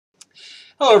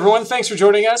Hello, everyone. Thanks for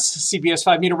joining us. CBS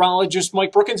 5 meteorologist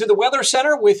Mike Brookins at the Weather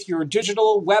Center with your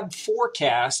digital web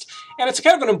forecast. And it's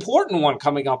kind of an important one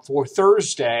coming up for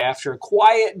Thursday. After a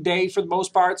quiet day for the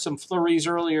most part, some flurries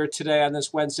earlier today on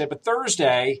this Wednesday. But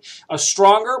Thursday, a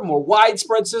stronger, more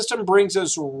widespread system brings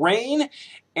us rain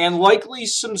and likely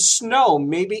some snow,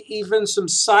 maybe even some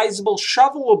sizable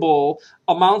shovelable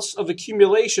amounts of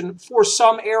accumulation for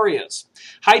some areas.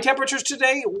 High temperatures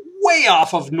today, way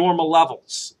off of normal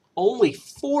levels. Only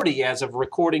 40 as of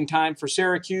recording time for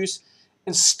Syracuse,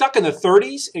 and stuck in the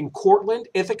 30s in Cortland,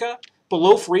 Ithaca,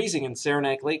 below freezing in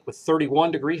Saranac Lake with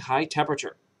 31-degree high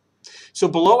temperature. So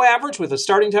below average with a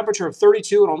starting temperature of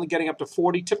 32 and only getting up to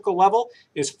 40. Typical level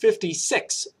is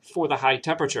 56 for the high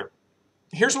temperature.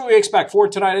 Here's what we expect for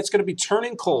tonight. It's going to be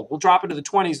turning cold. We'll drop into the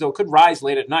 20s, though it could rise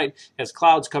late at night as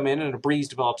clouds come in and a breeze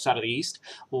develops out of the east.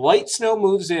 Light snow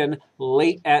moves in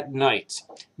late at night.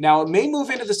 Now, it may move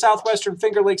into the southwestern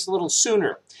Finger Lakes a little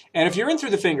sooner. And if you're in through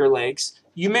the Finger Lakes,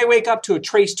 you may wake up to a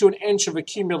trace to an inch of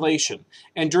accumulation.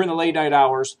 And during the late night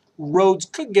hours, roads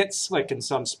could get slick in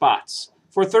some spots.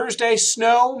 For Thursday,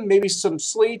 snow, maybe some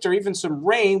sleet, or even some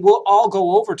rain. We'll all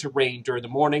go over to rain during the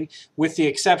morning, with the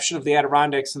exception of the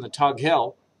Adirondacks and the Tug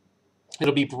Hill.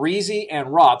 It'll be breezy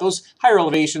and raw. Those higher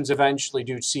elevations eventually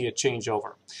do see a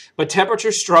changeover. But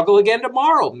temperatures struggle again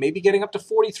tomorrow, maybe getting up to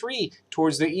 43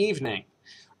 towards the evening.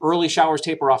 Early showers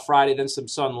taper off Friday, then some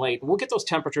sun late. And we'll get those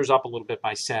temperatures up a little bit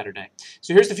by Saturday.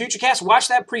 So here's the futurecast. Watch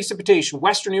that precipitation.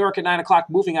 Western New York at 9 o'clock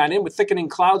moving on in with thickening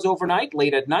clouds overnight.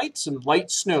 Late at night, some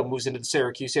light snow moves into the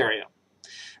Syracuse area.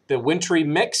 The wintry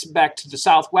mix back to the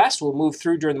southwest will move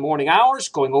through during the morning hours,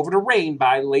 going over to rain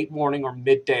by late morning or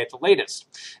midday at the latest.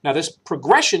 Now, this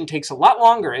progression takes a lot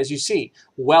longer, as you see,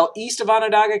 well east of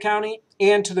Onondaga County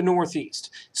and to the northeast,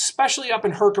 especially up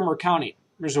in Herkimer County.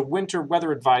 There's a winter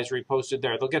weather advisory posted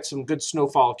there. They'll get some good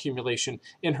snowfall accumulation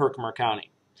in Herkimer County.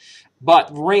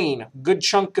 But rain, good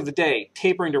chunk of the day,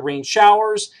 tapering to rain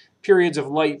showers, periods of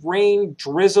light rain,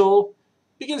 drizzle,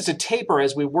 begins to taper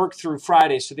as we work through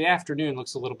Friday, so the afternoon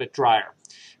looks a little bit drier.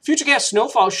 Futurecast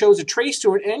snowfall shows a trace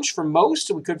to an inch for most.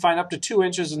 We could find up to 2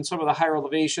 inches in some of the higher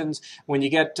elevations. When you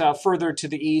get further to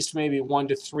the east, maybe 1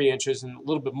 to 3 inches and a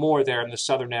little bit more there in the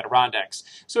southern Adirondacks.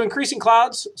 So increasing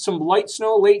clouds, some light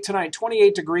snow late tonight,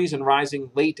 28 degrees and rising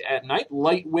late at night.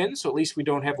 Light wind, so at least we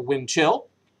don't have a wind chill.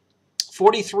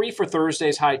 43 for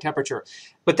Thursday's high temperature.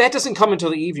 But that doesn't come until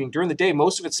the evening. During the day,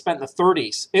 most of it's spent in the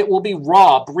 30s. It will be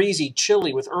raw, breezy,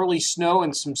 chilly with early snow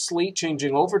and some sleet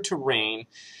changing over to rain.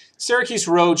 Syracuse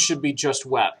roads should be just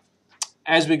wet.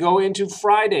 As we go into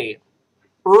Friday,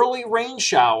 early rain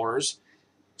showers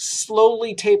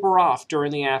slowly taper off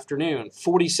during the afternoon,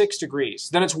 46 degrees.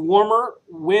 Then it's warmer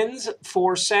winds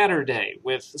for Saturday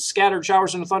with scattered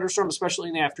showers and a thunderstorm, especially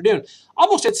in the afternoon,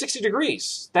 almost at 60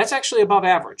 degrees. That's actually above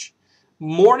average.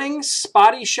 Morning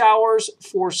spotty showers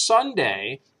for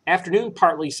Sunday, afternoon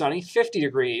partly sunny, 50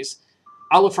 degrees.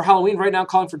 Outlook for Halloween right now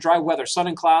calling for dry weather, sun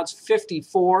and clouds,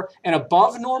 54, and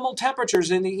above normal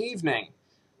temperatures in the evening.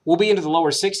 We'll be into the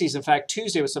lower 60s, in fact,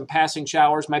 Tuesday with some passing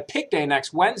showers. My pick day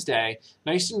next Wednesday,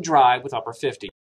 nice and dry with upper 50s.